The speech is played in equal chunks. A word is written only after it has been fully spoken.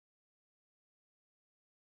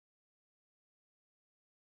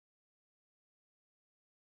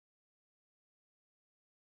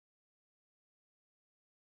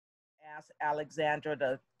ask Alexandra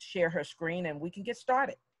to share her screen and we can get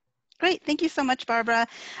started. Great. Thank you so much, Barbara.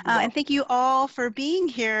 And thank you all for being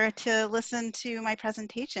here to listen to my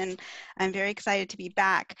presentation. I'm very excited to be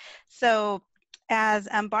back. So as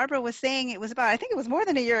Barbara was saying, it was about, I think it was more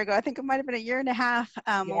than a year ago. I think it might have been a year and a half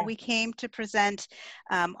when we came to present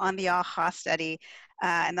on the AHHA study.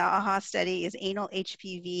 And the AHHA study is anal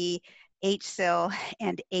HPV, HSIL,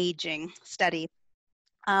 and aging study.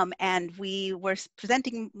 And we were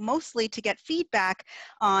presenting mostly to get feedback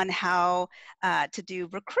on how to do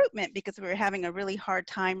recruitment, because we were having a really hard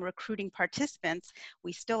time recruiting participants.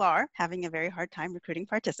 We still are having a very hard time recruiting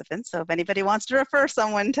participants. So if anybody wants to refer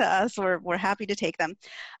someone to us, we're happy to take them.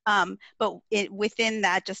 But within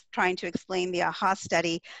that, just trying to explain the AHHA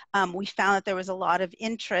study, we found that there was a lot of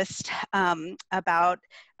interest about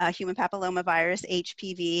human papillomavirus,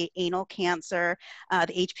 HPV, anal cancer,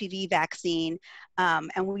 the HPV vaccine.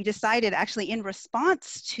 And we decided, actually in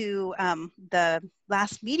response to the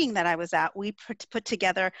last meeting that I was at, we put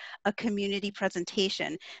together a community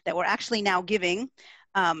presentation that we're actually now giving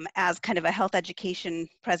as kind of a health education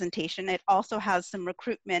presentation. It also has some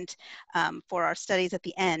recruitment for our studies at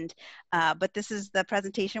the end. But this is the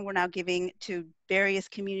presentation we're now giving to various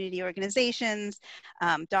community organizations,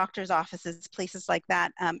 doctors' offices, places like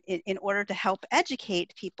that, in order to help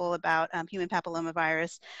educate people about human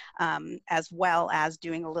papillomavirus, as well as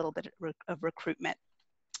doing a little bit of recruitment.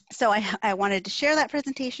 So I wanted to share that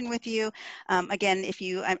presentation with you. Again, if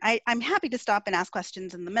you, I'm happy to stop and ask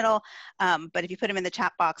questions in the middle, but if you put them in the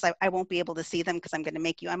chat box, I won't be able to see them because I'm going to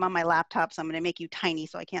make you, I'm on my laptop, so I'm going to make you tiny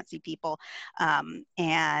so I can't see people. And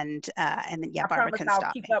then, yeah, Barbara can stop me.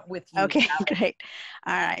 I'll keep up with you. Okay, great.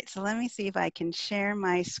 All right, so let me see if I can share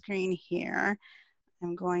my screen here.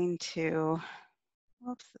 I'm going to,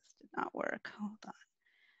 whoops, this did not work. Hold on.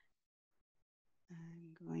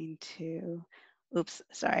 I'm going to, oops,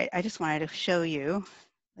 sorry, I just wanted to show you.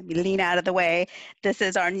 Let me lean out of the way. This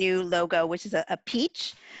is our new logo, which is a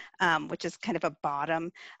peach, which is kind of a bottom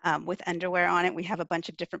with underwear on it. We have a bunch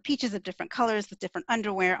of different peaches of different colors with different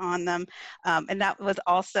underwear on them. And that was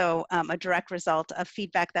also a direct result of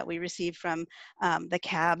feedback that we received from the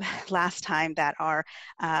CAB last time, that our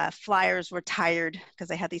flyers were tired because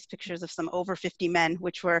they had these pictures of some over 50 men,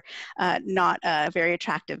 which were not very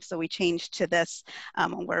attractive. So we changed to this.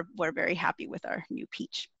 We're very happy with our new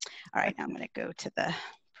peach. All right, now I'm going to go to the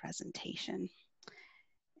presentation,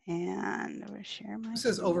 and we'll share my. Who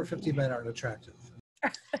says over 50 men aren't attractive?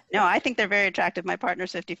 No, I think they're very attractive. My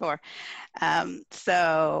partner's 54. But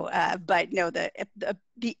no,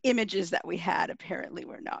 the images that we had apparently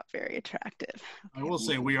were not very attractive. Okay, I will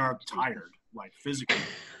say we are tired, like physically.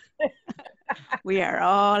 We are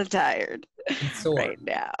all tired right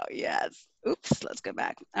now, yes. Oops, let's go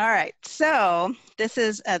back. All right, so this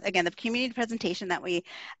is, again, the community presentation that we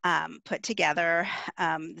put together.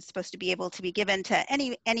 It's supposed to be able to be given to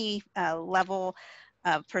any level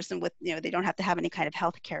of person with, they don't have to have any kind of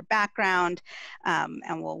healthcare background,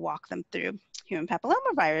 and we'll walk them through human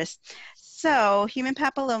papillomavirus. So human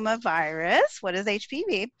papillomavirus, what is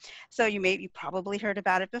HPV? So you probably heard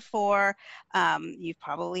about it before. You've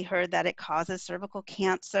probably heard that it causes cervical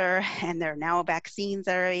cancer, and there are now vaccines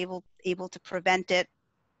that are able to prevent it.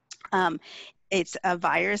 It's a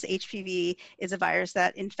virus. HPV is a virus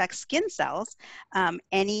that infects skin cells.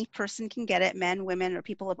 Any person can get it. Men, women, or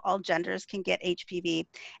people of all genders can get HPV,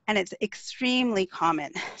 and it's extremely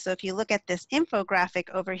common. So if you look at this infographic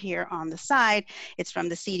over here on the side, it's from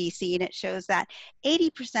the CDC, and it shows that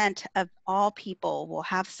 80% of all people will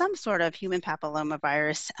have some sort of human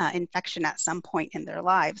papillomavirus infection at some point in their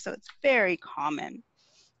lives. So it's very common.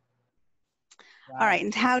 All right,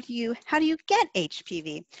 and how do you get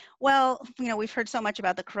HPV? Well, we've heard so much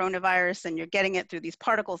about the coronavirus, and you're getting it through these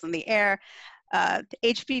particles in the air.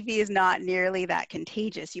 HPV is not nearly that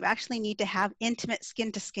contagious. You actually need to have intimate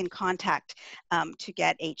skin-to-skin contact to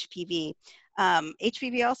get HPV.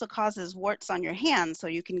 HPV also causes warts on your hands, so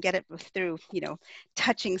you can get it through,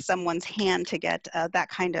 touching someone's hand to get that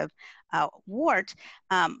kind of wart.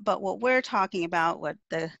 But what we're talking about, what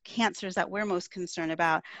the cancers that we're most concerned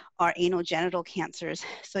about, are anal genital cancers.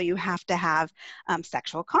 So you have to have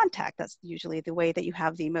sexual contact. That's usually the way that you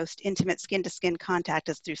have the most intimate skin-to-skin contact,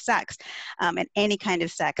 is through sex. And any kind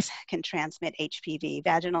of sex can transmit HPV,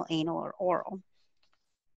 vaginal, anal, or oral.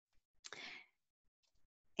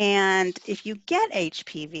 And if you get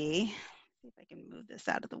HPV, see if I can move this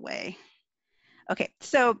out of the way. Okay,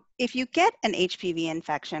 so if you get an HPV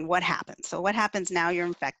infection, what happens? So what happens now you're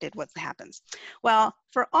infected? What happens? Well,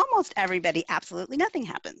 for almost everybody, absolutely nothing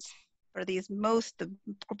happens. For the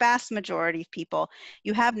vast majority of people,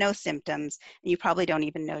 you have no symptoms, and you probably don't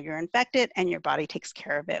even know you're infected, and your body takes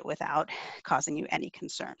care of it without causing you any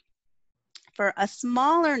concern. For a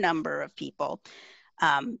smaller number of people,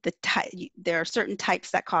 there are certain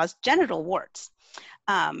types that cause genital warts.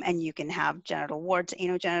 And you can have genital warts,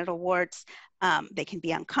 anogenital warts. They can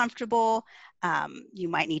be uncomfortable. You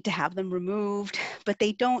might need to have them removed, but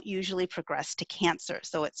they don't usually progress to cancer.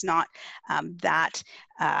 So it's not that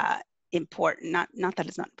important. Not that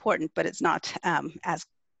it's not important, but it's not as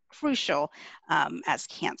crucial as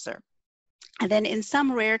cancer. And then in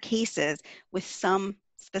some rare cases, with some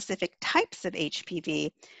specific types of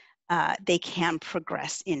HPV, they can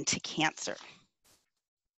progress into cancer.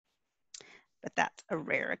 But that's a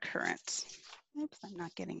rare occurrence. Oops, I'm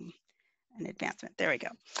not getting an advancement. There we go.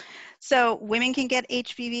 So women can get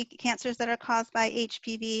HPV cancers that are caused by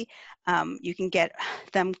HPV. You can get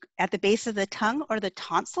them at the base of the tongue or the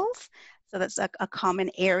tonsils. So that's a common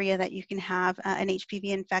area that you can have an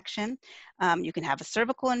HPV infection. You can have a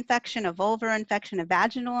cervical infection, a vulvar infection, a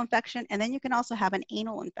vaginal infection, and then you can also have an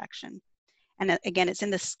anal infection. And again, it's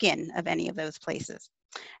in the skin of any of those places.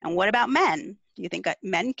 And what about men? Do you think that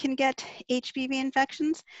men can get HPV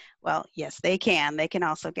infections? Well, yes, they can. They can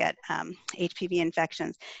also get HPV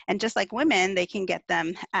infections. And just like women, they can get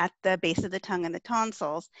them at the base of the tongue and the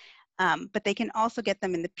tonsils, but they can also get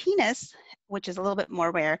them in the penis, which is a little bit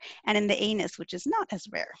more rare, and in the anus, which is not as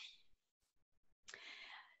rare.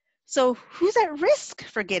 So who's at risk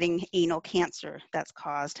for getting anal cancer that's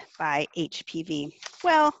caused by HPV?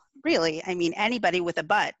 Well, really, I mean, anybody with a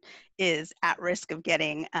butt is at risk of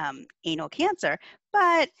getting anal cancer,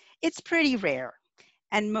 but it's pretty rare.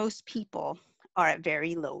 And most people are at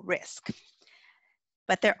very low risk.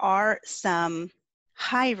 But there are some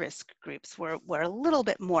high-risk groups where we're a little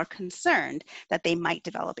bit more concerned that they might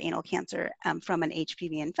develop anal cancer from an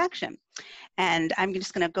HPV infection. And I'm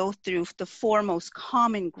just going to go through the 4 most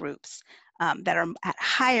common groups that are at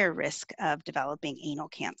higher risk of developing anal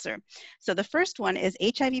cancer. So the first one is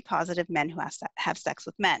HIV-positive men who have sex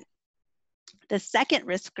with men. The second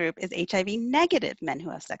risk group is HIV-negative men who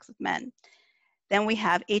have sex with men. Then we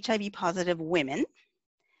have HIV-positive women.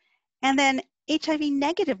 And then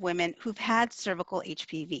HIV-negative women who've had cervical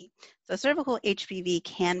HPV. So cervical HPV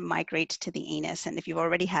can migrate to the anus, and if you've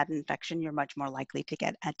already had an infection, you're much more likely to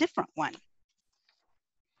get a different one.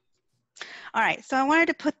 All right, so I wanted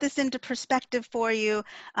to put this into perspective for you,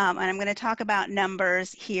 and I'm going to talk about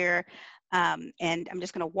numbers here, and I'm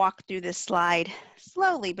just going to walk through this slide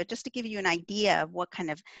slowly, but just to give you an idea of what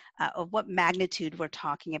kind of what magnitude we're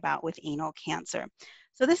talking about with anal cancer.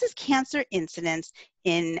 So this is cancer incidence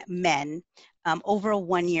in men over a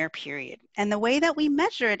 1-year period. And the way that we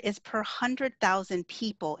measure it is per 100,000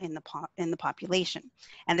 people in the population.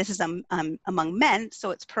 And this is among men,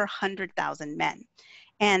 so it's per 100,000 men.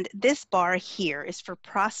 And this bar here is for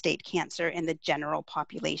prostate cancer in the general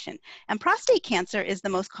population. And prostate cancer is the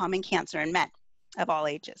most common cancer in men of all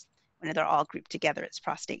ages. When they're all grouped together, it's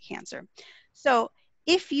prostate cancer. So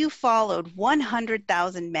if you followed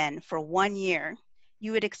 100,000 men for 1 year,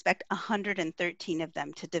 you would expect 113 of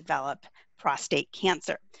them to develop prostate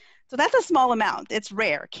cancer. So that's a small amount. It's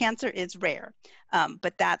rare. Cancer is rare,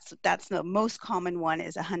 but that's the most common one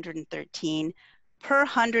is 113 per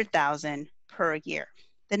 100,000 per year.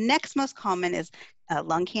 The next most common is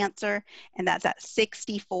lung cancer, and that's at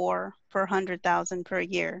 64 per 100,000 per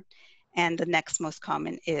year. And the next most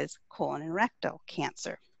common is colon and rectal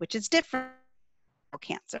cancer, which is different from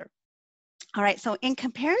cancer. All right, so in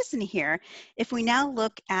comparison here, if we now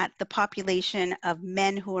look at the population of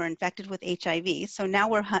men who are infected with HIV, so now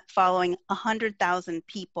we're following 100,000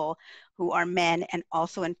 people who are men and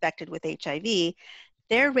also infected with HIV,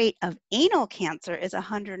 their rate of anal cancer is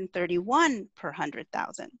 131 per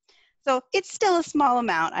 100,000. So it's still a small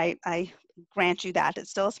amount, I grant you that, it's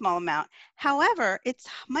still a small amount. However, it's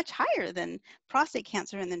much higher than prostate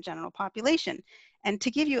cancer in the general population. And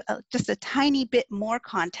to give you just a tiny bit more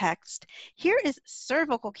context, here is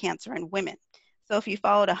cervical cancer in women. So if you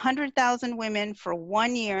followed 100,000 women for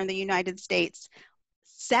 1 year in the United States,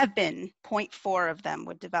 7.4 of them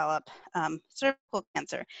would develop cervical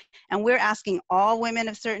cancer. And we're asking all women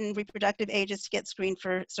of certain reproductive ages to get screened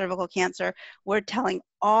for cervical cancer. We're telling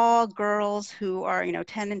all girls who are,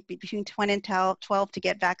 between 20 and 12 to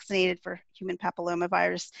get vaccinated for human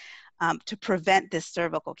papillomavirus to prevent this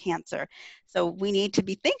cervical cancer. So we need to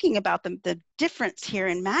be thinking about the difference here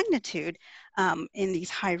in magnitude in these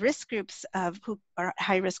high-risk groups of who are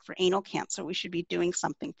high risk for anal cancer. We should be doing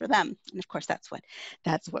something for them. And of course, that's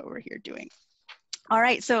what we're here doing. All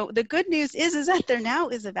right, so the good news is that there now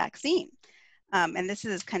is a vaccine. and this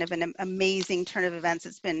is kind of an amazing turn of events.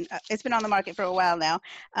 It's been on the market for a while now.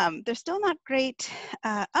 There's still not great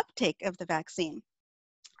uptake of the vaccine.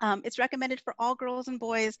 It's recommended for all girls and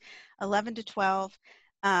boys 11 to 12.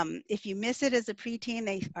 If you miss it as a preteen,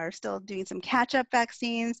 they are still doing some catch-up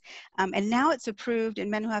vaccines. And now it's approved in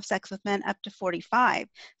men who have sex with men up to 45.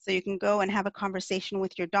 So you can go and have a conversation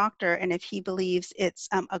with your doctor, and if he believes it's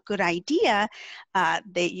a good idea,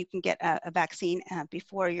 you can get a vaccine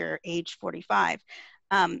before you're age 45.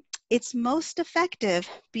 It's most effective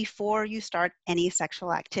before you start any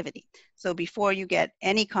sexual activity. So before you get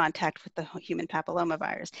any contact with the human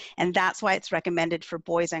papillomavirus. And that's why it's recommended for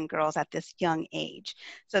boys and girls at this young age.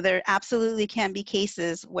 So there absolutely can be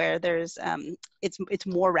cases where there's, it's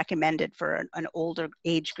more recommended for an older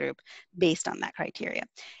age group based on that criteria.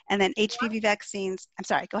 And then HPV vaccines, I'm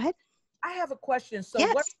sorry, go ahead. I have a question. So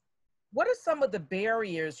yes. what are some of the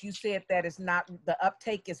barriers? You said that it's not, the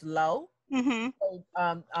uptake is low. Mm-hmm. So,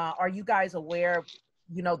 are you guys aware of,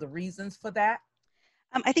 the reasons for that?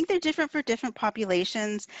 I think they're different for different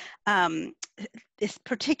populations. It's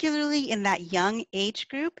particularly in that young age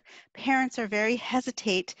group, parents are very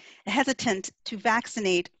hesitant to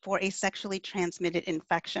vaccinate for a sexually transmitted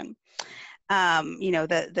infection.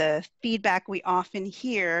 The feedback we often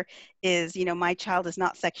hear is, my child is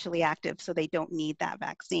not sexually active, so they don't need that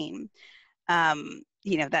vaccine.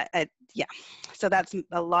 So that's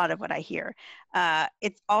a lot of what I hear.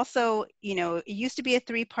 It's also, it used to be a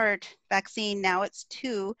 3-part vaccine. Now it's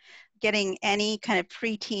 2. Getting any kind of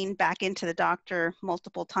preteen back into the doctor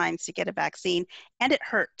multiple times to get a vaccine, and it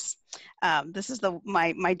hurts. This is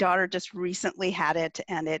my daughter just recently had it,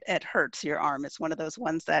 and it hurts your arm. It's one of those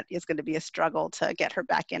ones that is going to be a struggle to get her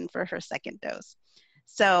back in for her second dose.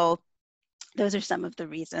 So those are some of the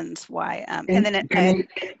reasons why. Can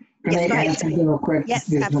I add something real quick?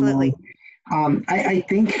 Yes, absolutely. I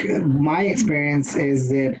think my experience is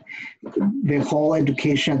that the whole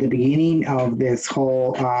education at the beginning of this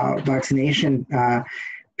whole vaccination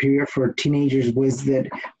period for teenagers was that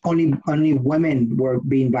only women were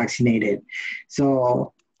being vaccinated.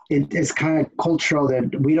 So it's kind of cultural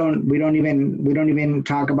that we don't even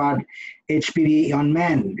talk about HPV on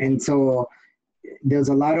men, and so there's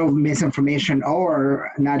a lot of misinformation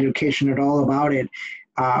or not education at all about it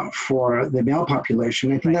for the male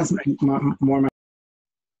population. I think that's more.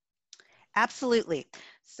 Absolutely.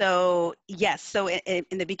 So yes, so in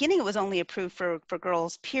the beginning it was only approved for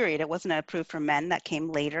girls, period. It wasn't approved for men. That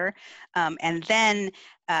came later. And then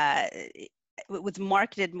it was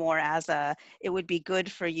marketed more as it would be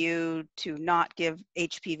good for you to not give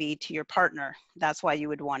HPV to your partner. That's why you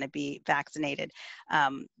would want to be vaccinated.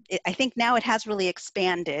 I think now it has really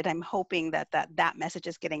expanded. I'm hoping that message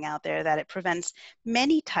is getting out there, that it prevents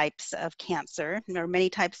many types of cancer or many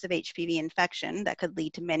types of HPV infection that could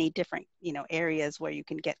lead to many different, areas where you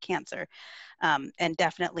can get cancer. And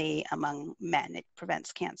definitely among men, it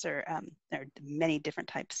prevents cancer. There are many different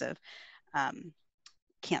types of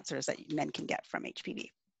cancers that men can get from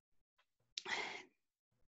HPV.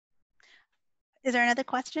 Is there another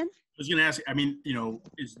question? I was going to ask,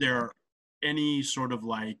 is there any sort of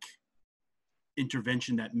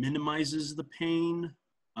intervention that minimizes the pain?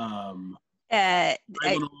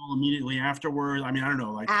 Immediately afterwards? I don't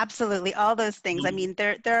know. Absolutely, all those things.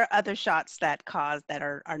 There are other shots that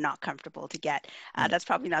are not comfortable to get. That's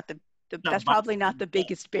probably not the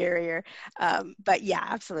biggest barrier, but yeah,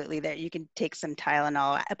 absolutely. There, you can take some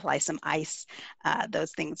Tylenol, apply some ice.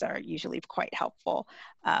 Those things are usually quite helpful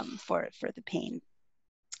for the pain.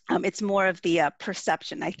 It's more of the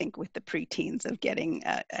perception, I think, with the preteens of getting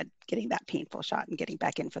that painful shot and getting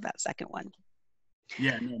back in for that second one.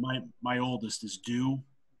 Yeah, no, my oldest is due.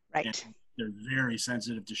 Right. And they're very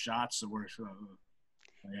sensitive to shots, so we're.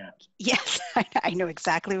 Yeah. Yes, I know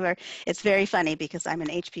exactly where. It's very funny because I'm an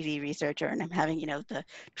HPV researcher and I'm having, the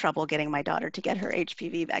trouble getting my daughter to get her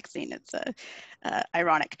HPV vaccine. It's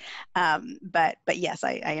ironic, but yes,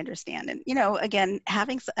 I understand. And again,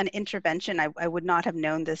 having an intervention, I would not have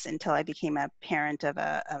known this until I became a parent of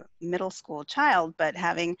a middle school child. But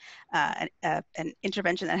having an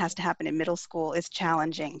intervention that has to happen in middle school is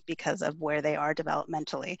challenging because of where they are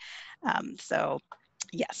developmentally. So.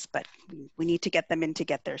 Yes, but we need to get them in to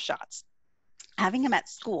get their shots. Having them at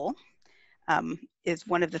school is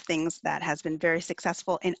one of the things that has been very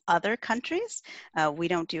successful in other countries. We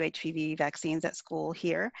don't do HPV vaccines at school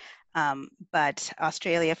here, but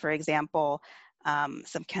Australia, for example,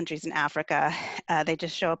 some countries in Africa, they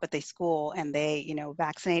just show up at the school and they, you know,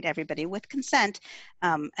 vaccinate everybody with consent.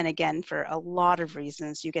 And again, for a lot of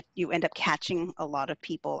reasons, you end up catching a lot of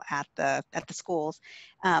people at the schools.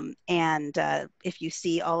 And if you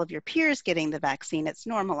see all of your peers getting the vaccine, it's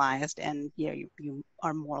normalized, and you know, you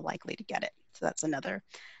are more likely to get it. So that's another.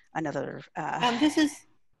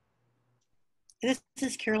 This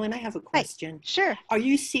is Carolyn. I have a question. Hi. Sure. Are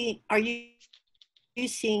you seeing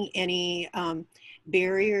any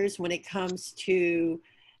barriers when it comes to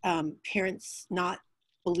parents not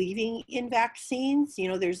believing in vaccines? You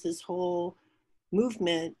know, there's this whole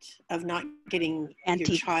movement of not getting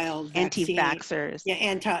your child vaccinated. Anti-vaxxers. Yeah,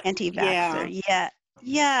 anti-vaxxer.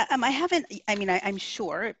 Yeah. I'm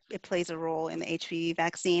sure it plays a role in the HPV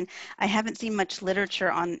vaccine. I haven't seen much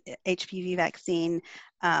literature on HPV vaccine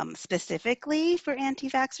specifically for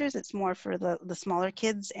anti-vaxxers. It's more for the smaller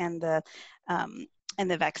kids and the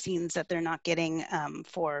vaccines that they're not getting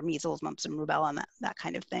for measles, mumps, and rubella, and that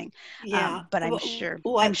kind of thing. Yeah, but I'm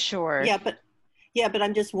sure. Yeah, but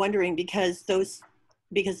I'm just wondering because those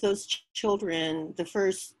children, the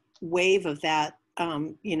first wave of that,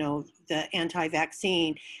 you know, the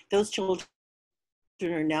anti-vaccine, those children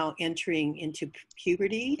are now entering into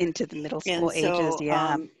puberty, into the middle school ages.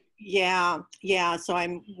 So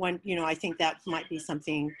I think that might be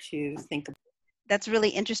something to think about. That's really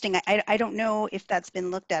interesting. I don't know if that's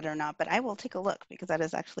been looked at or not, but I will take a look, because that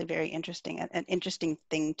is actually very interesting, an interesting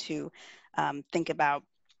thing to think about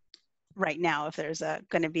right now, if there's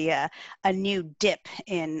going to be a new dip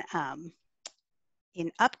in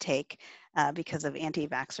uptake because of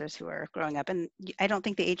anti-vaxxers who are growing up. And I don't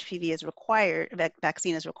think the HPV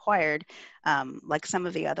vaccine is required, like some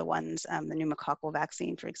of the other ones. The pneumococcal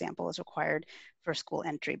vaccine, for example, is required for school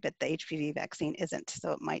entry, but the HPV vaccine isn't.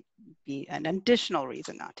 So it might be an additional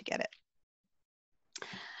reason not to get it.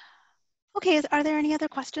 Okay, are there any other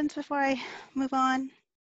questions before I move on?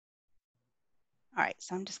 All right,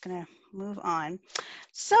 so I'm just gonna move on.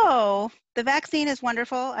 So the vaccine is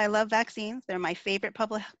wonderful. I love vaccines. They're my favorite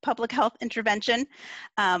public health intervention.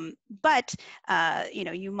 But you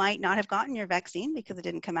know, you might not have gotten your vaccine because it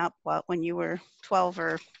didn't come out when you were 12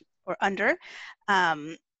 or under.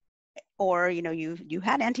 Or you know, you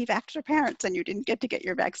had anti-vaxxer parents and you didn't get to get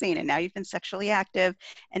your vaccine, and now you've been sexually active,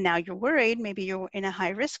 and now you're worried. Maybe you're in a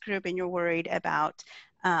high-risk group and you're worried about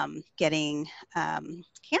getting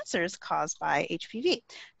cancers caused by HPV.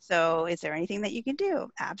 So is there anything that you can do?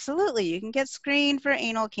 Absolutely, you can get screened for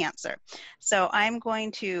anal cancer. So I'm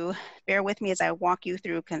going to bear with me as I walk you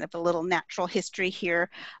through kind of a little natural history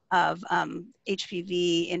here of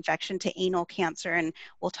HPV infection to anal cancer, and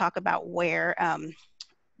we'll talk about where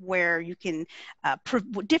you can,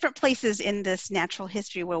 different places in this natural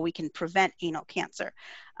history where we can prevent anal cancer.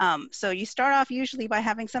 So you start off usually by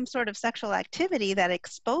having some sort of sexual activity that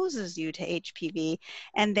exposes you to HPV,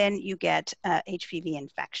 and then you get HPV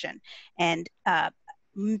infection. And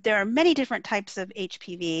there are many different types of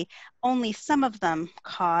HPV. Only some of them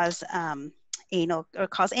cause anal or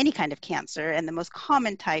cause any kind of cancer, and the most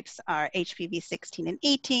common types are HPV 16 and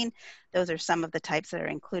 18. Those are some of the types that are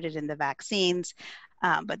included in the vaccines.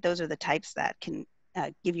 But those are the types that can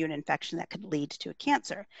give you an infection that could lead to a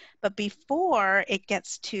cancer. But before it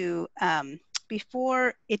gets to,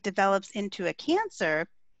 before it develops into a cancer,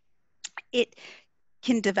 it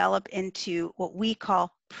can develop into what we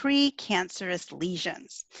call precancerous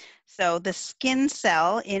lesions. So the skin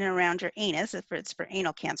cell in and around your anus, it's for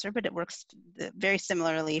anal cancer, but it works very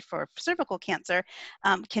similarly for cervical cancer,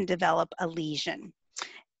 can develop a lesion.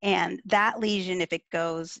 And that lesion, if it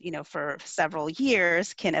goes, you know, for several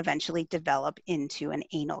years, can eventually develop into an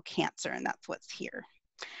anal cancer, and that's what's here.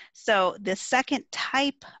 So the second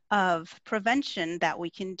type of prevention that we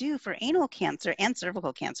can do for anal cancer and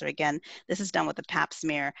cervical cancer, again, this is done with the pap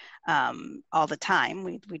smear all the time.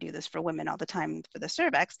 We do this for women all the time for the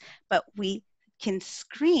cervix, but we can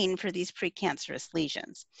screen for these precancerous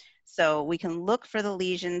lesions. So we can look for the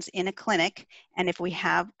lesions in a clinic, and if we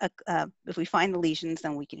have if we find the lesions,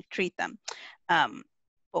 then we can treat them.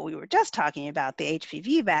 What we were just talking about, the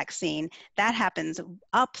HPV vaccine, that happens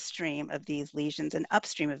upstream of these lesions and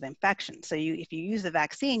upstream of the infection. So if you use the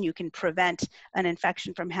vaccine, you can prevent an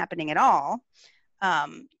infection from happening at all.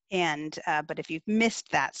 But if you've missed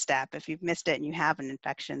that step, if you've missed it and you have an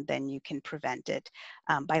infection, then you can prevent it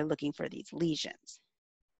by looking for these lesions.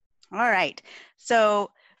 All right, so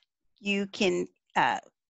you can,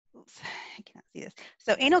 oops, I cannot see this.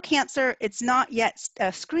 So anal cancer, it's not yet,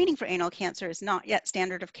 screening for anal cancer is not yet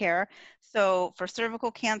standard of care. So for cervical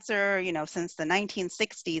cancer, you know, since the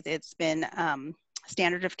 1960s, it's been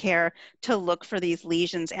standard of care to look for these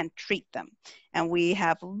lesions and treat them. And we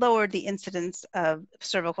have lowered the incidence of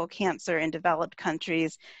cervical cancer in developed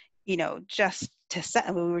countries, you know, just to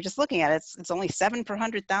set, we were just looking at it, it's only 7 per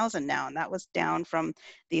 100,000 now, and that was down from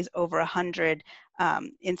these over 100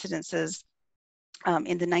 incidences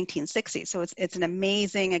in the 1960s. So it's an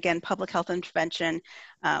amazing, again, public health intervention.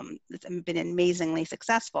 It's been amazingly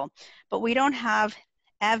successful, but we don't have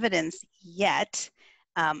evidence yet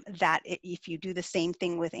that if you do the same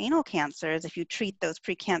thing with anal cancers, if you treat those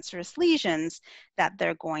precancerous lesions, that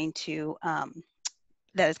they're going to,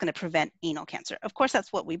 that is going to prevent anal cancer. Of course,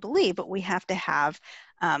 that's what we believe, but we have to have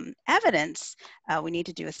evidence. We need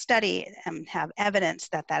to do a study and have evidence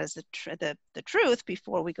that that is the truth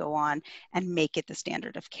before we go on and make it the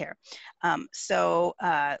standard of care. So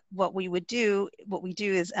what we do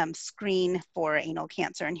is screen for anal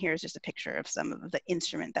cancer. And here's just a picture of some of the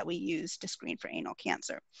instrument that we use to screen for anal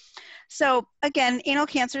cancer. So again, anal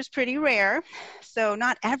cancer is pretty rare. So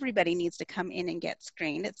not everybody needs to come in and get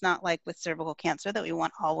screened. It's not like with cervical cancer that we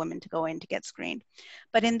want all women to go in to get screened.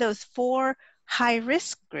 But in those 4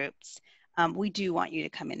 high-risk groups, we do want you to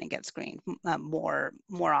come in and get screened more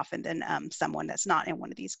often than someone that's not in one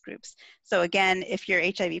of these groups. So again, if you're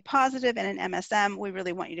HIV positive and an MSM, we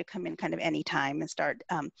really want you to come in kind of any time and start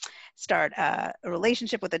a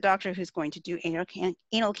relationship with a doctor who's going to do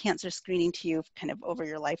anal cancer screening to you kind of over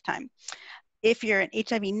your lifetime. If you're an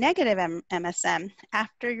HIV negative MSM,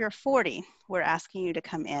 after you're 40, we're asking you to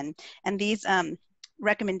come in. And these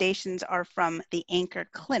recommendations are from the Anchor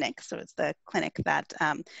Clinic. So it's the clinic that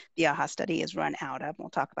the AHHA study is run out of. We'll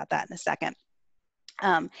talk about that in a second.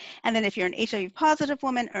 And then if you're an HIV positive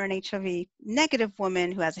woman or an HIV negative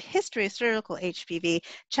woman who has a history of cervical HPV,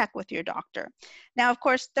 check with your doctor. Now, of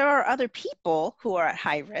course, there are other people who are at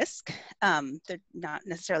high risk. They're not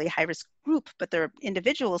necessarily a high risk group, but there are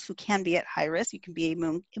individuals who can be at high risk. You can be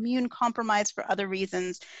immune compromised for other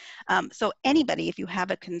reasons. So anybody, if you have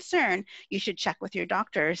a concern, you should check with your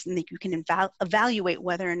doctors and you can evaluate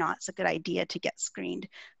whether or not it's a good idea to get screened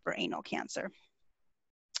for anal cancer.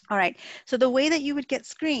 All right, so the way that you would get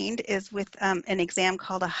screened is with an exam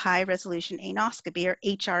called a high resolution anoscopy, or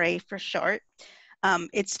HRA for short.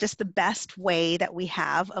 It's just the best way that we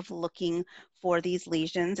have of looking for these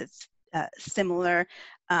lesions. It's similar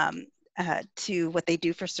to what they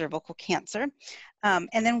do for cervical cancer. And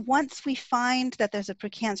then once we find that there's a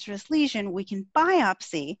precancerous lesion, we can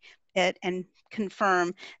biopsy it and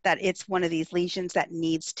confirm that it's one of these lesions that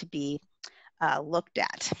needs to be looked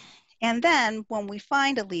at. And then when we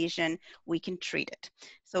find a lesion, we can treat it.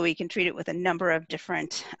 So we can treat it with a number of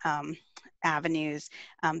different avenues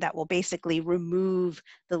that will basically remove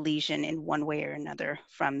the lesion in one way or another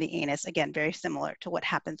from the anus. Again, very similar to what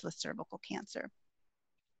happens with cervical cancer.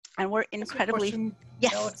 And we're incredibly, Question,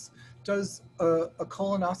 yes. Alex, does a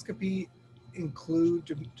colonoscopy include,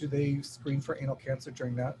 do they screen for anal cancer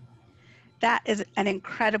during that? That is an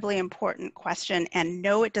incredibly important question, and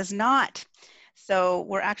no, it does not. So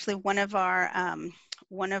we're actually, one of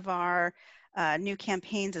our new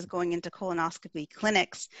campaigns is going into colonoscopy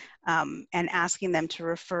clinics and asking them to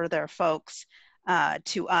refer their folks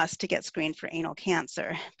to us to get screened for anal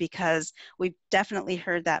cancer, because we've definitely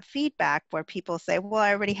heard that feedback where people say, well,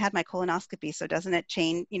 I already had my colonoscopy, so doesn't it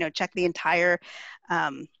change, you know, check the entire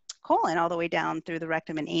colon all the way down through the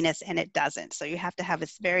rectum and anus, and it doesn't. So you have to have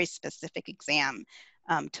this very specific exam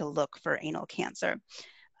to look for anal cancer.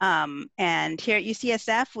 And here at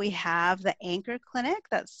UCSF, we have the Anchor Clinic,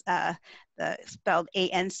 that's spelled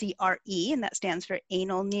ANCRE, and that stands for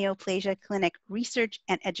Anal Neoplasia Clinic Research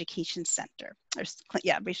and Education Center. Or,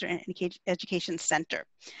 yeah, Research and Education Center.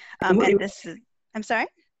 And this is, I'm sorry?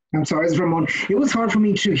 I'm sorry, it's Ramon. It was hard for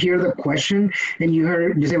me to hear the question, and you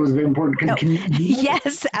said it was very important.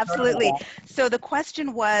 Yes, absolutely. So the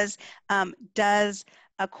question was, does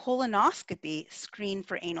a colonoscopy screen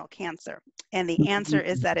for anal cancer? And the answer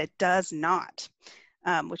is that it does not,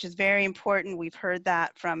 which is very important. We've heard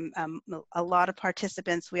that from a lot of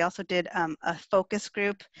participants. We also did a focus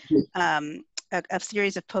group, a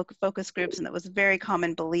series of focus groups, and that was a very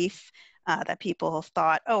common belief that people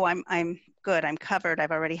thought, oh, I'm good, I'm covered,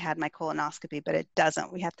 I've already had my colonoscopy, but it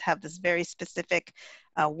doesn't. We have to have this very specific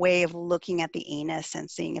way of looking at the anus and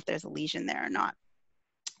seeing if there's a lesion there or not.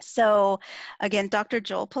 So again, Dr.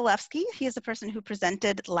 Joel Pilevsky, he is the person who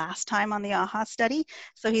presented last time on the AHHA study.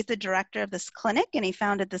 So he's the director of this clinic, and he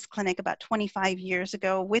founded this clinic about 25 years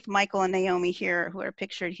ago with Michael and Naomi here, who are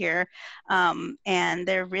pictured here. And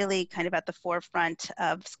they're really kind of at the forefront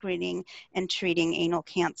of screening and treating anal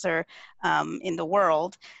cancer in the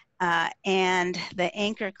world. And the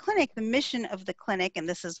Anchor Clinic, the mission of the clinic, and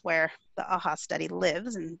this is where the AHHA study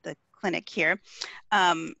lives, and the clinic here.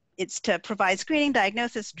 It's to provide screening,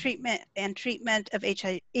 diagnosis, treatment, and treatment of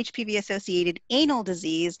HPV-associated anal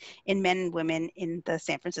disease in men and women in the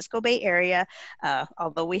San Francisco Bay Area,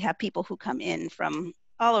 although we have people who come in from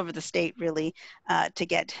all over the state, really, to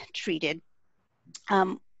get treated.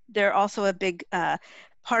 They're also a big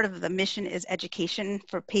part of the mission is education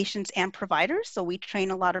for patients and providers. So we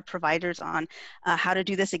train a lot of providers on how to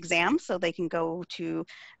do this exam so they can go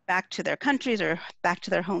back to their countries or back to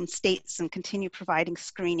their home states and continue providing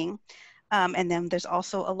screening. And then there's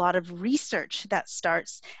also a lot of research that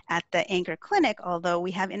starts at the AHHA clinic, although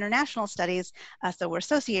we have international studies, so we're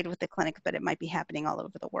associated with the clinic, but it might be happening all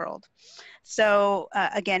over the world. So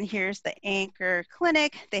again, here's the AHHA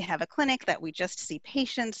clinic. They have a clinic that we just see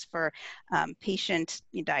patients for patient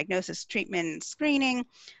diagnosis, treatment, and screening.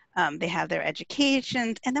 They have their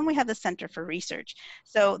education, and then we have the Center for Research.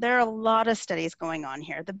 So there are a lot of studies going on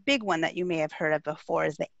here. The big one that you may have heard of before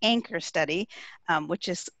is the ANCHOR study, which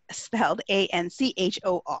is spelled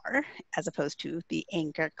ANCHOR, as opposed to the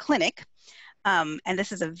ANCHOR clinic. And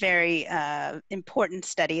this is a very important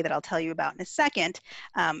study that I'll tell you about in a second.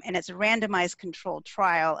 And it's a randomized controlled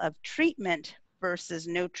trial of treatment versus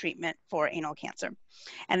no treatment for anal cancer.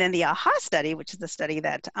 And then the AHHA study, which is the study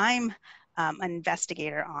that I'm an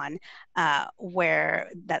investigator on, where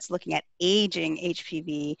that's looking at aging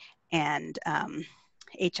HPV and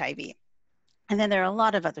HIV. And then there are a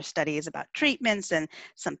lot of other studies about treatments and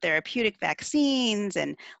some therapeutic vaccines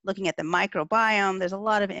and looking at the microbiome. There's a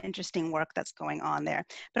lot of interesting work that's going on there.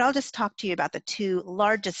 But I'll just talk to you about the two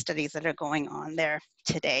largest studies that are going on there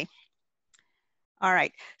today. All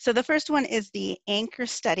right, so the first one is the ANCHOR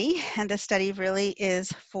study, and the study really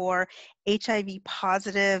is for HIV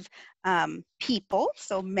positive people,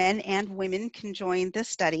 so men and women can join this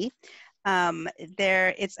study.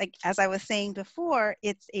 It's like, as I was saying before,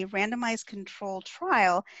 it's a randomized controlled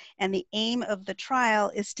trial, and the aim of the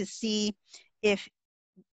trial is to see if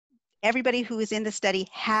everybody who is in the study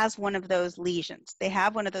has one of those lesions. They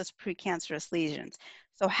have one of those precancerous lesions.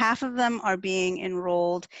 So half of them are being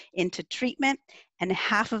enrolled into treatment, and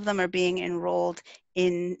half of them are being enrolled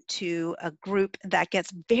into a group that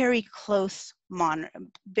gets very closely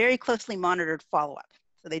monitored follow-up,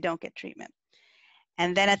 so they don't get treatment.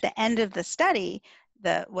 And then at the end of the study,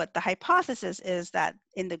 what the hypothesis is that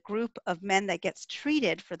in the group of men that gets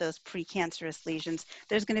treated for those precancerous lesions,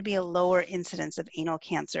 there's going to be a lower incidence of anal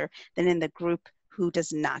cancer than in the group who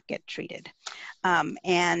does not get treated.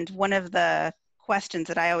 And one of the questions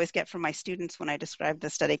that I always get from my students when I describe the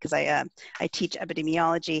study, because I teach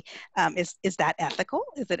epidemiology, is that ethical?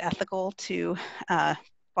 Is it ethical to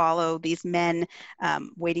follow these men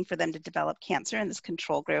waiting for them to develop cancer in this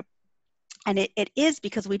control group? And it is,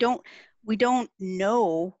 because we don't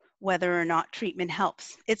know whether or not treatment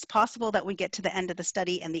helps. It's possible that we get to the end of the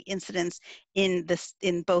study and the incidence in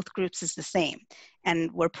both groups is the same,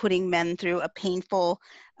 and we're putting men through a painful,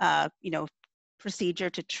 procedure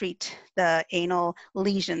to treat the anal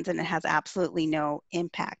lesions, and it has absolutely no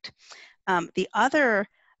impact. The other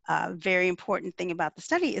very important thing about the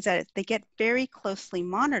study is that they get very closely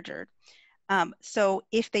monitored. So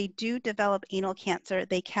if they do develop anal cancer,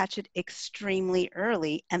 they catch it extremely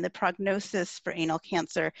early, and the prognosis for anal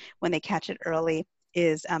cancer when they catch it early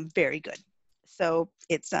is very good. So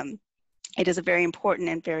it is a very important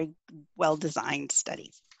and very well-designed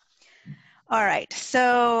study. All right,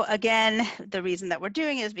 so again, the reason that we're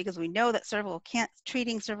doing it is because we know that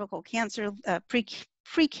treating cervical cancer,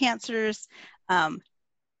 precancers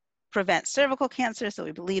prevent cervical cancer, so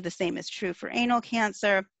we believe the same is true for anal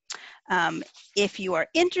cancer. If you are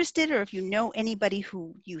interested, or if you know anybody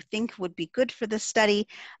who you think would be good for this study,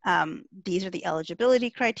 these are the eligibility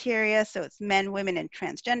criteria. So it's men, women, and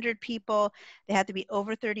transgendered people. They have to be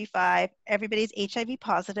over 35. Everybody's HIV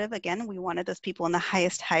positive. Again, we wanted those people in the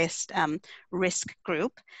highest risk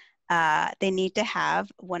group. They need to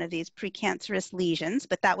have one of these precancerous lesions,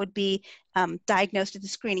 but that would be diagnosed at the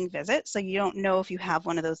screening visit. So you don't know if you have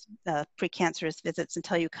one of those precancerous visits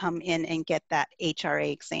until you come in and get that HRA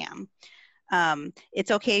exam.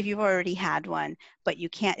 It's okay if you've already had one, but you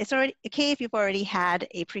can't. It's already okay if you've already had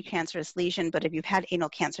a precancerous lesion, but if you've had anal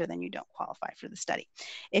cancer, then you don't qualify for the study.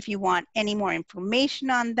 If you want any more information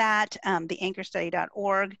on that, the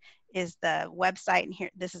anchorstudy.org is the website, and here,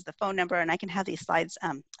 this is the phone number, and I can have these slides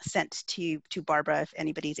sent to Barbara if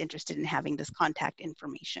anybody's interested in having this contact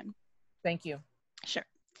information. Thank you. Sure.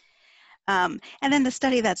 And then the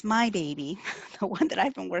study that's my baby, the one that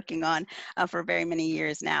I've been working on for very many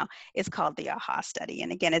years now, is called the AHHA study.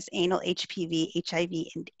 And again, it's anal HPV, HIV,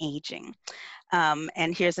 and aging.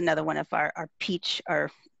 And here's another one of our peach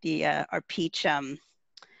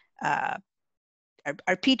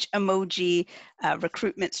our peach emoji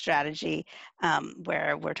recruitment strategy,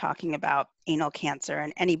 where we're talking about anal cancer,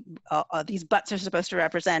 and any these butts are supposed to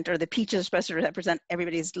represent, or the peaches are supposed to represent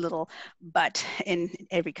everybody's little butt in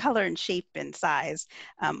every color and shape and size,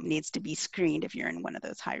 needs to be screened if you're in one of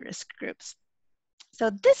those high-risk groups. So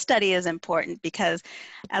this study is important because,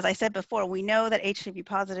 as I said before, we know that HIV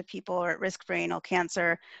positive people are at risk for anal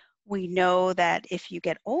cancer. We know that if you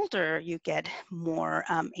get older, you get more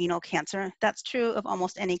anal cancer. That's true of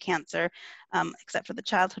almost any cancer, except for the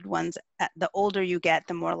childhood ones. The older you get,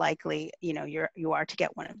 the more likely you are to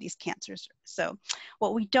get one of these cancers. So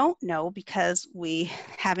what we don't know, because we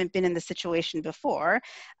haven't been in the situation before,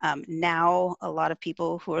 now a lot of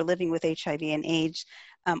people who are living with HIV and AIDS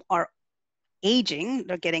are aging,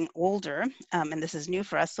 they're getting older, and this is new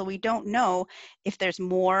for us. So we don't know if there's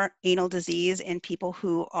more anal disease in people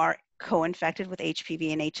who are co-infected with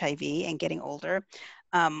HPV and HIV and getting older.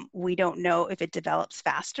 We don't know if it develops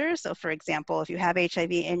faster. So for example, if you have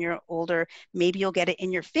HIV and you're older, maybe you'll get it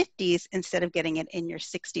in your 50s instead of getting it in your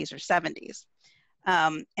 60s or 70s.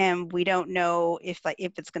 And we don't know if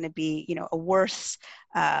it's going to be, a worse,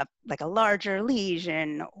 like a larger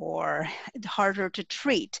lesion, or harder to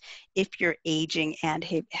treat if you're aging and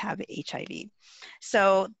have HIV.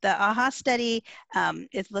 So the AHHA study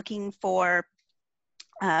is looking for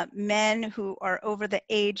men who are over the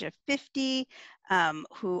age of 50,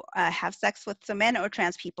 who have sex with, so men or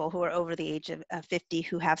trans people who are over the age of 50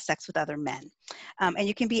 who have sex with other men. And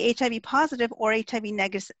you can be HIV positive or HIV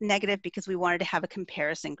negative, because we wanted to have a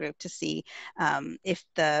comparison group to see if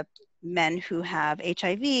the men who have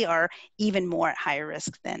HIV are even more at higher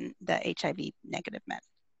risk than the HIV negative men.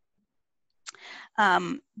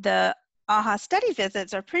 The AHHA study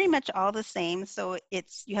visits are pretty much all the same. So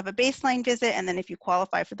you have a baseline visit, and then if you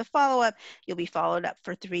qualify for the follow-up, you'll be followed up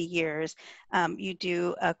for 3 years. You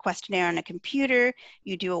do a questionnaire on a computer,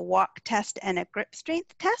 you do a walk test and a grip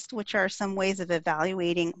strength test, which are some ways of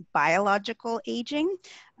evaluating biological aging.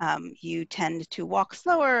 You tend to walk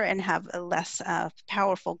slower and have a less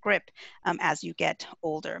powerful grip as you get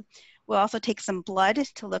older. We'll also take some blood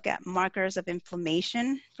to look at markers of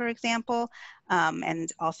inflammation, for example,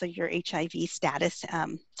 and also your HIV status,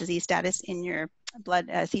 disease status in your blood,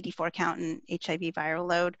 CD4 count and HIV viral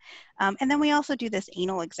load. And then we also do this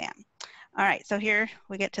anal exam. All right, so here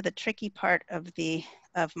we get to the tricky part of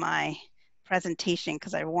my presentation,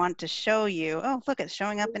 because I want to show you, oh, look, it's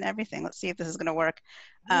showing up in everything. Let's see if this is gonna work.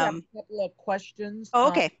 We have a couple of questions. Oh,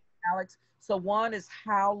 okay. Alex. So one is,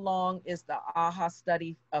 how long is the AHHA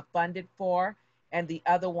study funded for? And the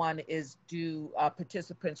other one is, do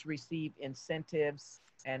participants receive incentives,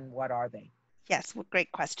 and what are they? Yes, well,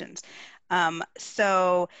 great questions.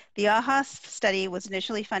 So the AHHA study was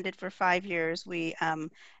initially funded for 5 years. We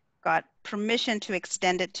got permission to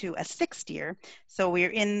extend it to a 6th year. So we're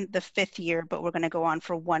in the 5th year, but we're going to go on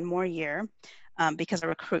for 1 more year because our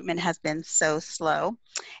recruitment has been so slow.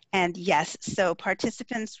 And yes, so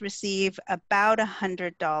participants receive about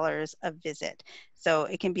 $100 a visit. So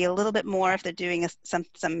it can be a little bit more if they're doing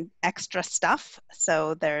some extra stuff.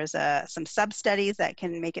 So there's some sub-studies that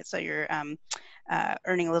can make it so you're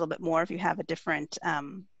earning a little bit more if you have a different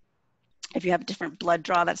blood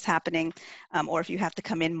draw that's happening, or if you have to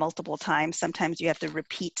come in multiple times. Sometimes you have to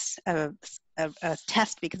repeat a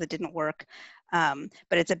test because it didn't work, but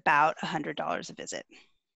it's about $100 a visit.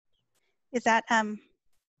 Is that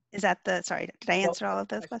sorry, did I answer all of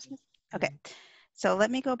those questions? Okay, so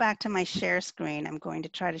let me go back to my share screen. I'm going to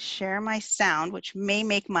try to share my sound, which may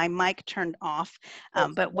make my mic turned off.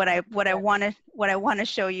 But what I want to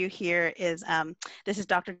show you here is this is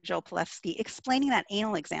Dr. Joel Palevsky explaining that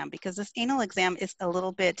anal exam, because this anal exam is a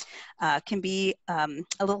little bit can be a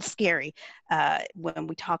little scary when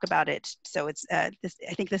we talk about it. So it's I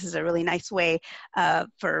think this is a really nice way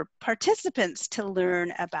for participants to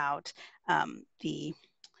learn about the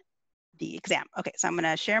exam. Okay, so I'm going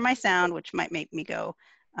to share my sound, which might make me go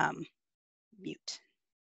mute.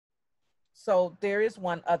 So there is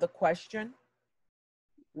one other question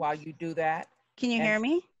while you do that. Can you hear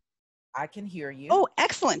me? I can hear you. Oh,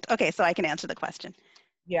 excellent. Okay, so I can answer the question.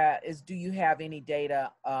 Yeah, do you have any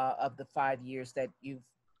data of the 5 years that you've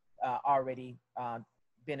already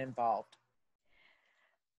been involved?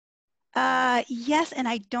 Yes, and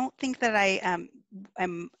I don't think that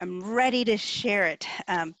I'm ready to share it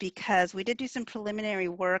because we did do some preliminary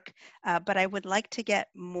work, but I would like to get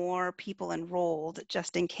more people enrolled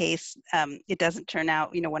just in case it doesn't turn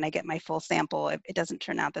out, when I get my full sample, it doesn't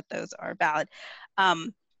turn out that those are valid.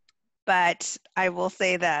 But I will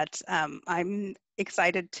say that I'm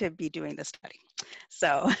excited to be doing this study.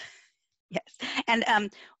 So yes,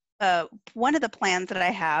 and one of the plans that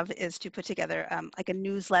I have is to put together like a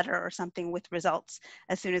newsletter or something with results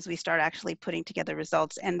as soon as we start actually putting together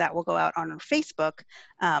results, and that will go out on our Facebook,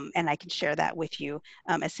 and I can share that with you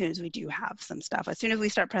as soon as we do have some stuff. As soon as we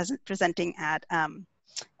start presenting at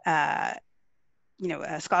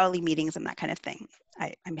scholarly meetings and that kind of thing,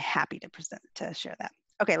 I'm happy to share that.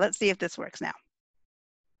 Okay, let's see if this works now.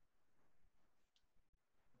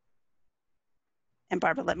 And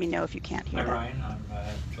Barbara, let me know if you can't hear that. Hi, Ryan. I'm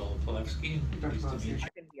Joel Polewski. Pleased to meet you. I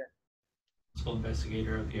can hear. Principal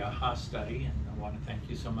investigator of the AHHA study, and I want to thank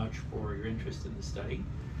you so much for your interest in the study.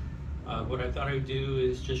 What I thought I would do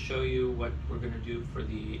is just show you what we're going to do for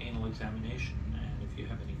the anal examination, and if you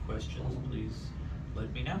have any questions, please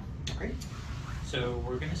let me know. Okay. So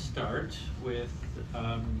we're going to start with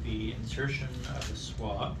the insertion of a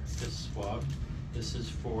swab. This swab, this is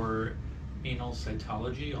for anal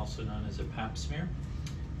cytology, also known as a pap smear.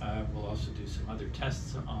 We'll also do some other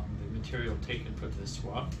tests on the material taken from this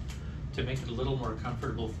swab. To make it a little more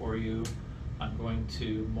comfortable for you, I'm going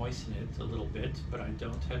to moisten it a little bit, but I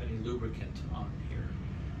don't have any lubricant on here.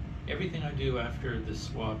 Everything I do after the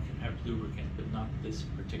swab can have lubricant, but not this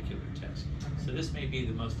particular test. So this may be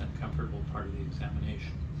the most uncomfortable part of the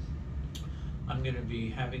examination. I'm going to be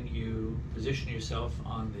having you position yourself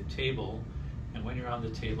on the table, and when you're on the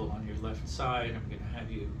table on your left side, I'm going to have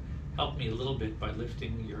you help me a little bit by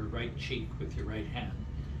lifting your right cheek with your right hand.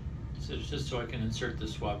 So it's just so I can insert the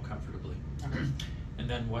swab comfortably. Okay. And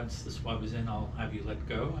then once the swab is in, I'll have you let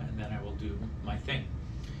go, and then I will do my thing.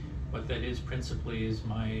 What that is principally is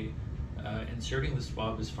my inserting the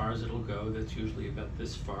swab as far as it'll go. That's usually about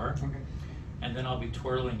this far. Okay. And then I'll be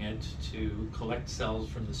twirling it to collect cells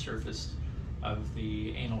from the surface of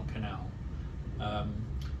the anal canal.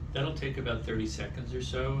 That'll take about 30 seconds or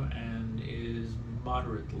so and is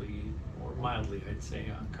moderately or mildly, I'd say,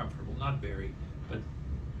 uncomfortable. Not very, but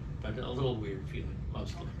a little weird feeling,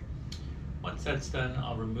 mostly. Once that's done,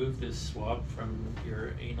 I'll remove this swab from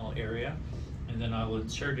your anal area, and then I'll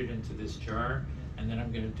insert it into this jar, and then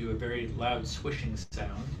I'm going to do a very loud swishing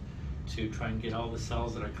sound to try and get all the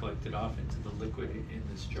cells that I collected off into the liquid in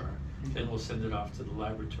this jar. Then we'll send it off to the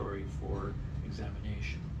laboratory for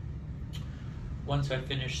examination. Once I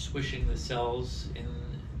finish swishing the cells in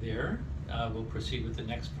there, we'll proceed with the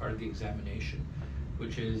next part of the examination,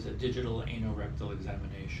 which is a digital anorectal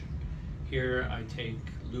examination. Here I take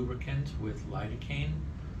lubricant with lidocaine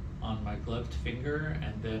on my gloved finger,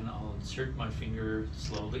 and then I'll insert my finger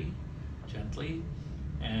slowly, gently,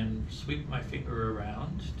 and sweep my finger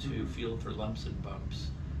around to feel for lumps and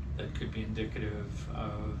bumps that could be indicative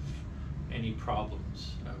of any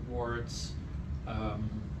problems, warts,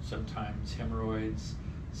 sometimes hemorrhoids,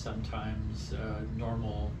 sometimes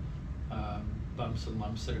normal bumps and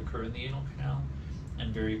lumps that occur in the anal canal,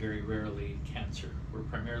 and very, very rarely cancer. We're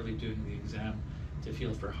primarily doing the exam to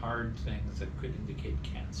feel for hard things that could indicate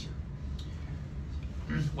cancer.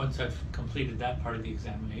 Once I've completed that part of the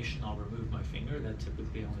examination, I'll remove my finger. That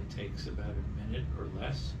typically only takes about a minute or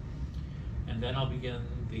less. And then I'll begin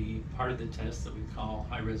the part of the test that we call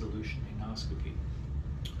high-resolution anoscopy.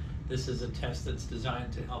 This is a test that's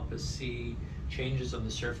designed to help us see changes on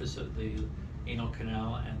the surface of the anal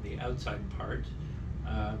canal and the outside part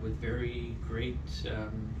with very great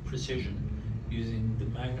precision using the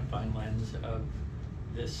magnifying lens of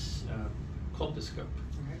this colposcope.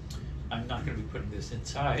 I'm not going to be putting this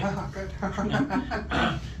inside,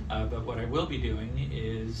 but what I will be doing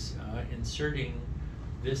is inserting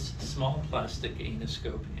this small plastic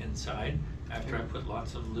anoscope inside after I put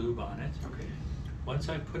lots of lube on it. Okay. Once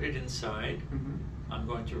I put it inside, I'm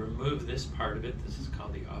going to remove this part of it. This is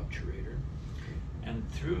called the obturator. And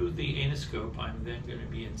through the anoscope, I'm then going to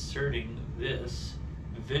be inserting this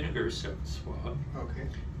vinegar-soaked swab,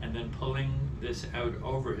 and then pulling this out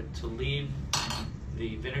over it to leave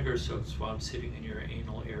the vinegar-soaked swab sitting in your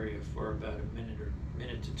anal area for about a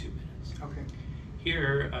minute to 2 minutes. Okay.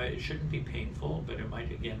 Here, it shouldn't be painful, but it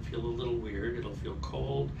might again feel a little weird. It'll feel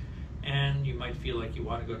cold, and you might feel like you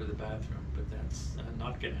want to go to the bathroom, but that's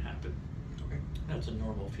not going to happen. Okay. That's a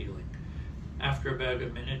normal feeling. After about a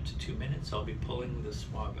minute to 2 minutes, I'll be pulling the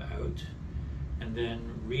swab out and then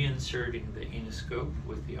reinserting the anoscope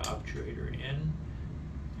with the obturator in,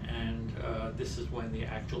 and this is when the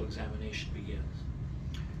actual examination begins.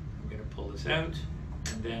 I'm going to pull this out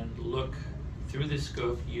and then look through the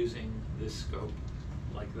scope using this scope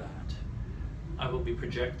like that. I will be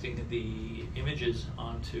projecting the images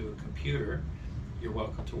onto a computer. You're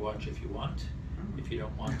welcome to watch if you want. If you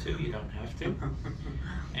don't want to, you don't have to.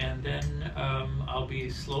 And then I'll be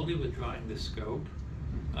slowly withdrawing the scope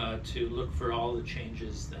to look for all the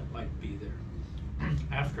changes that might be there.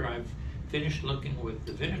 After I've finished looking with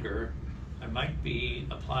the vinegar, I might be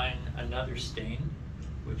applying another stain,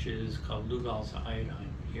 which is called Lugol's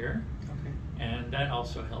iodine here. Okay. And that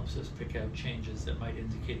also helps us pick out changes that might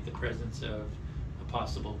indicate the presence of a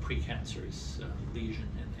possible precancerous lesion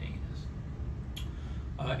in the anus.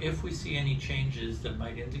 If we see any changes that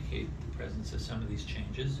might indicate the presence of some of these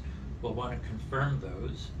changes, we'll want to confirm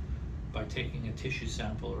those by taking a tissue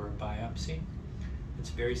sample or a biopsy. It's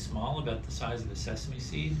very small, about the size of a sesame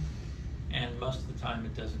seed, and most of the time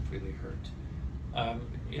it doesn't really hurt.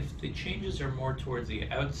 If the changes are more towards the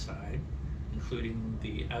outside, including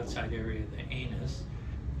the outside area of the anus,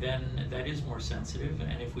 then that is more sensitive,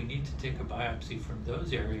 and if we need to take a biopsy from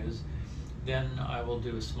those areas, then I will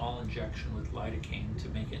do a small injection with lidocaine to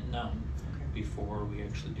make it numb before we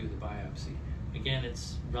actually do the biopsy. Again,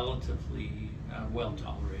 it's relatively well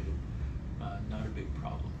tolerated, not a big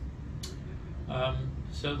problem.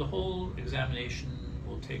 So the whole examination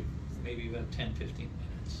will take maybe about 10-15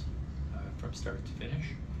 minutes from start to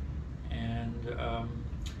finish. And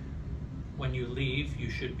when you leave, you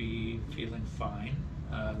should be feeling fine.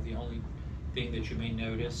 The only thing that you may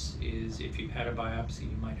notice is if you've had a biopsy,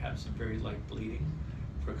 you might have some very light bleeding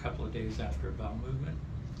for a couple of days after a bowel movement.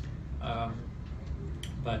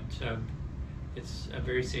 But it's a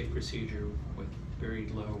very safe procedure with very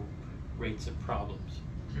low rates of problems.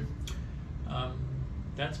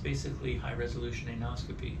 That's basically high resolution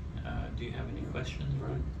anoscopy. Do you have any questions,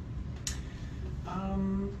 Ryan?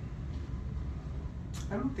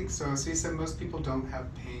 I don't think so. So you said most people don't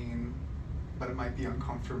have pain, but it might be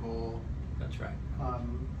uncomfortable. That's right.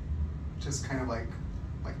 Just kind of like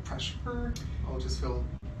pressure. I'll just feel.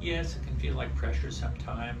 Yes, it can feel like pressure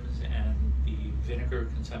sometimes, and the vinegar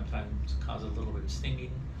can sometimes cause a little bit of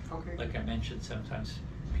stinging. Okay. Like I mentioned, sometimes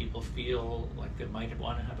people feel like they might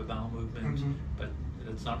want to have a bowel movement, but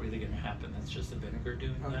that's not really going to happen. That's just the vinegar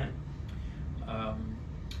doing that.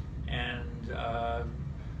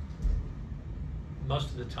 Most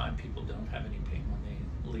of the time, people don't have any pain when they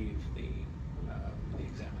leave the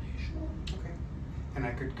examination. Okay. And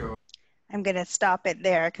I could go. I'm going to stop it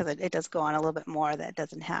there because it does go on a little bit more that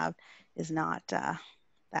is not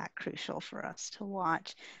that crucial for us to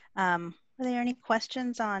watch. Are there any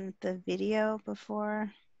questions on the video before?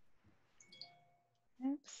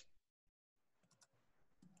 Oops.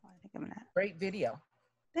 I think I'm gonna. Great video.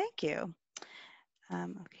 Thank you.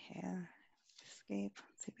 Okay, escape.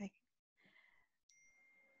 Let's see if I can.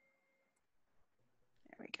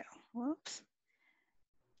 There we go. Whoops.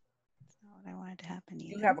 That's not what I wanted to happen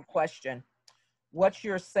either. You have a question. What's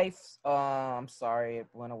your safe? I'm sorry, it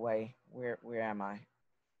went away. Where am I?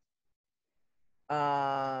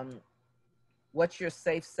 What's your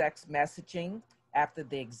safe sex messaging after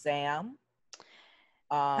the exam?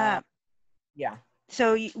 Yeah.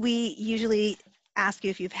 So we usually ask you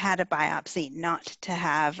if you've had a biopsy not to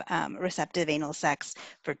have receptive anal sex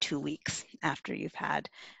for 2 weeks after you've had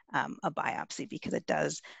a biopsy, because it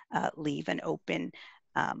does leave an open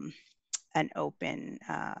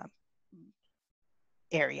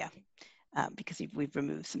area because we've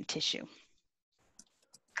removed some tissue.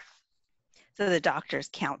 So the doctors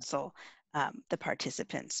counsel the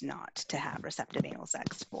participants not to have receptive anal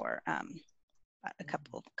sex for a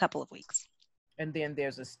couple of weeks. And then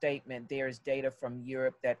there's a statement, there's data from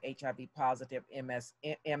Europe that HIV positive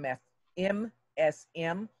MSM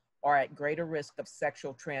are at greater risk of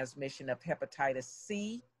sexual transmission of hepatitis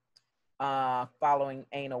C following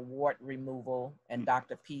anal wart removal. And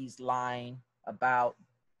Dr. P's line about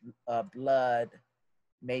blood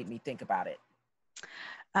made me think about it.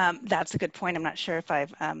 That's a good point. I'm not sure if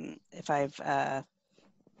I've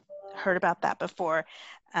heard about that before.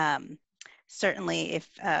 Certainly, if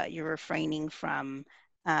you're refraining from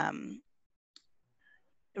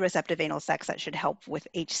receptive anal sex, that should help with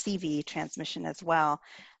HCV transmission as well.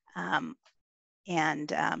 I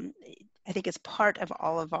think as part of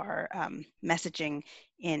all of our messaging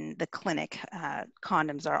in the clinic,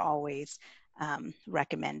 condoms are always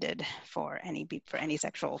recommended for any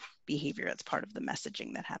sexual behavior. It's part of the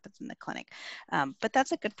messaging that happens in the clinic. But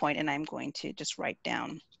that's a good point, and I'm going to just write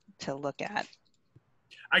down to look at.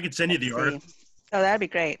 I could send you the article. Oh, that'd be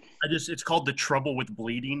great. It's called The Trouble with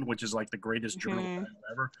Bleeding, which is like the greatest journal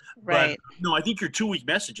ever. Right. But no, I think your 2-week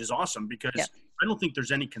message is awesome because I don't think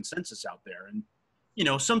there's any consensus out there. And,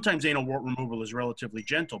 sometimes anal wart removal is relatively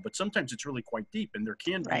gentle, but sometimes it's really quite deep, and there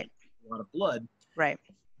can be a lot of blood. Right.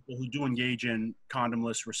 People who do engage in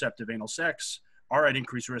condomless receptive anal sex are at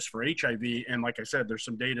increased risk for HIV. And like I said, there's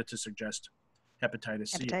some data to suggest hepatitis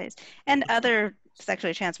C. And other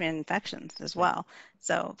sexually transmitted infections as well.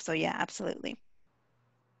 So yeah, absolutely.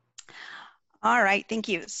 All right, thank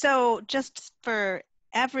you. So just for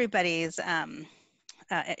everybody's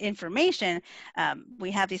information,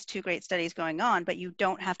 we have these 2 great studies going on, but you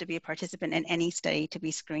don't have to be a participant in any study to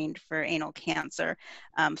be screened for anal cancer.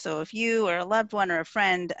 So if you or a loved one or a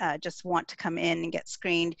friend just want to come in and get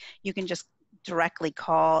screened, you can just directly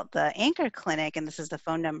call the Anchor Clinic, and this is the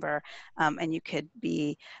phone number, and you could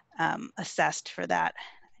be assessed for that.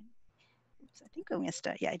 I think I missed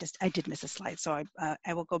it. Yeah, I did miss a slide, so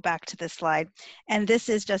I will go back to this slide. And this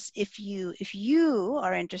is just if you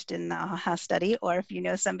are interested in the AHHA study, or if you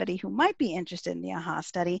know somebody who might be interested in the AHHA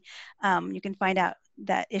study, you can find out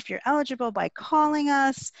that if you're eligible by calling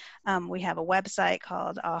us. We have a website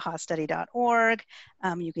called ahhastudy.org.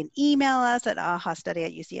 You can email us at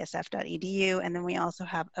ahhastudy@ucsf.edu, and then we also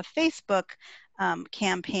have a Facebook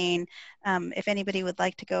campaign. If anybody would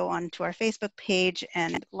like to go onto our Facebook page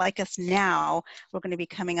and like us now, we're going to be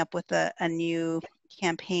coming up with a new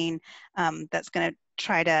campaign that's going to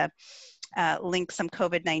try to link some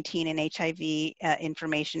COVID-19 and HIV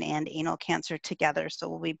information and anal cancer together. So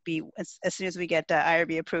we'll be, as soon as we get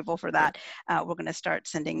IRB approval for that, we're going to start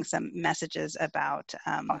sending some messages about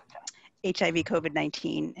HIV,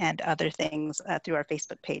 COVID-19, and other things through our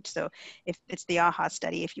Facebook page. So if it's the AHHA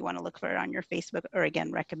study, if you want to look for it on your Facebook, or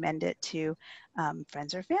again, recommend it to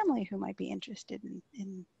friends or family who might be interested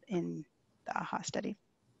in the AHHA study.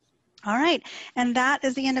 All right, and that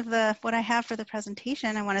is the end of what I have for the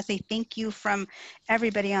presentation. I want to say thank you from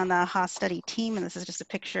everybody on the AHHA study team, and this is just a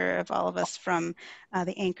picture of all of us from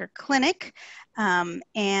the Anchor Clinic.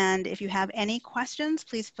 And if you have any questions,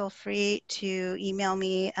 please feel free to email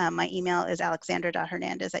me. My email is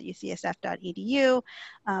alexandra.hernandez@ucsf.edu.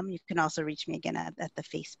 You can also reach me again at the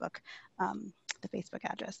Facebook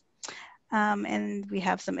address. And we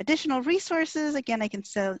have some additional resources. Again, I can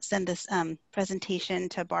send this presentation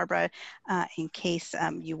to Barbara in case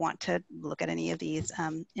you want to look at any of these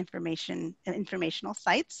informational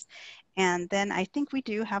sites. And then I think we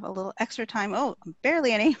do have a little extra time. Oh,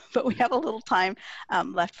 barely any, but we have a little time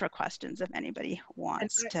left for questions if anybody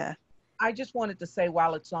wants to. I just wanted to say,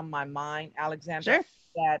 while it's on my mind, Alexandra, sure,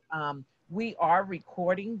 that we are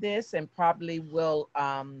recording this and probably will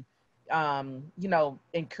you know,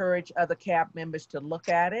 encourage other CAB members to look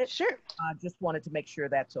at it. Sure. Just wanted to make sure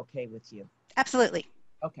that's okay with you. Absolutely.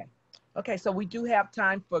 Okay. Okay, so we do have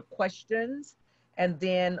time for questions, and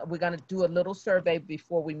then we're going to do a little survey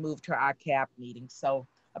before we move to our CAB meeting. So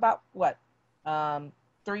about what,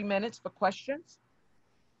 3 minutes for questions?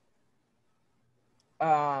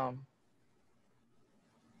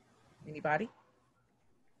 Anybody?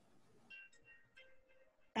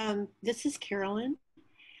 This is Carolyn.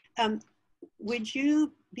 Would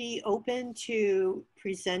you be open to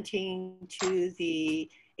presenting to the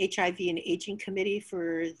HIV and Aging Committee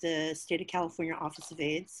for the State of California Office of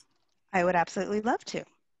AIDS? I would absolutely love to.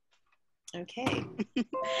 Okay.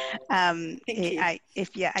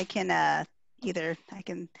 If you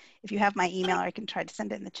have my email, I can try to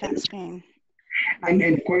send it in the chat screen.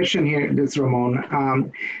 And question here, this is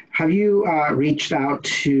Ramon. Have you reached out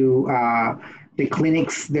to the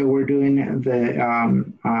clinics that were doing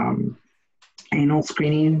the anal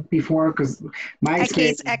screening before? Because my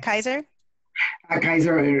experience at Kaiser? At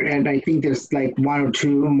Kaiser, and I think there's like 1 or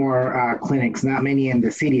 2 more clinics, not many in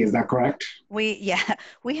the city. Is that correct? We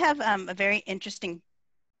have a very interesting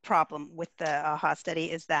problem with the AHHA study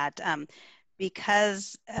is that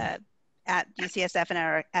because at UCSF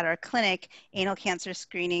and at our clinic, anal cancer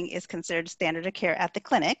screening is considered standard of care at the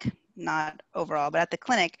clinic, not overall, but at the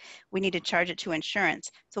clinic, we need to charge it to insurance.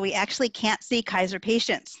 So we actually can't see Kaiser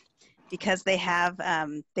patients because they have,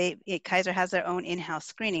 Kaiser has their own in-house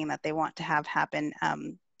screening that they want to have happen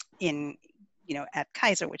at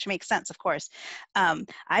Kaiser, which makes sense, of course.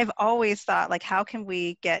 I've always thought, like, how can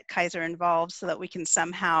we get Kaiser involved so that we can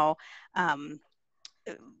somehow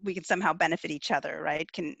benefit each other, right?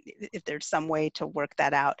 If there's some way to work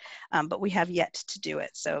that out, but we have yet to do it.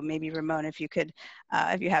 So maybe Ramon, if you could,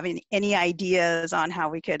 if you have any ideas on how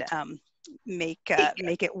we could make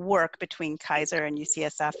it work between Kaiser and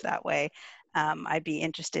UCSF that way, I'd be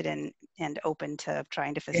interested in and open to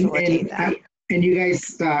trying to facilitate that. And you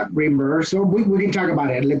guys reimburse, so we can talk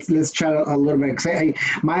about it. Let's chat a little bit.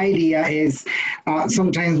 My idea is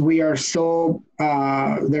sometimes we are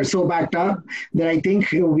they're so backed up that I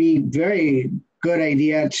think it will be very good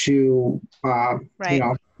idea to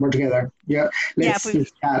work together. Yeah,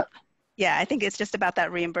 let's chat. Yeah, I think it's just about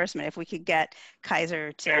that reimbursement. If we could get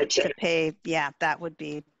Kaiser to pay,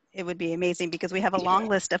 it would be amazing, because we have a long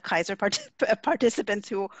list of Kaiser participants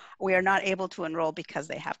who we are not able to enroll because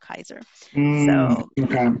they have Kaiser.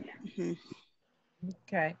 Okay.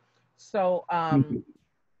 Okay. So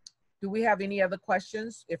Do we have any other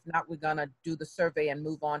questions? If not, we're gonna do the survey and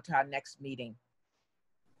move on to our next meeting.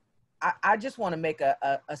 I just want to make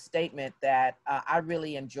a statement that I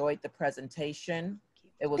really enjoyed the presentation.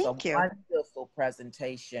 It was a wonderful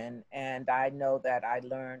presentation, and I know that I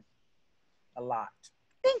learned a lot.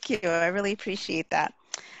 Thank you. I really appreciate that.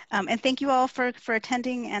 And thank you all for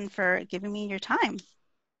attending and for giving me your time.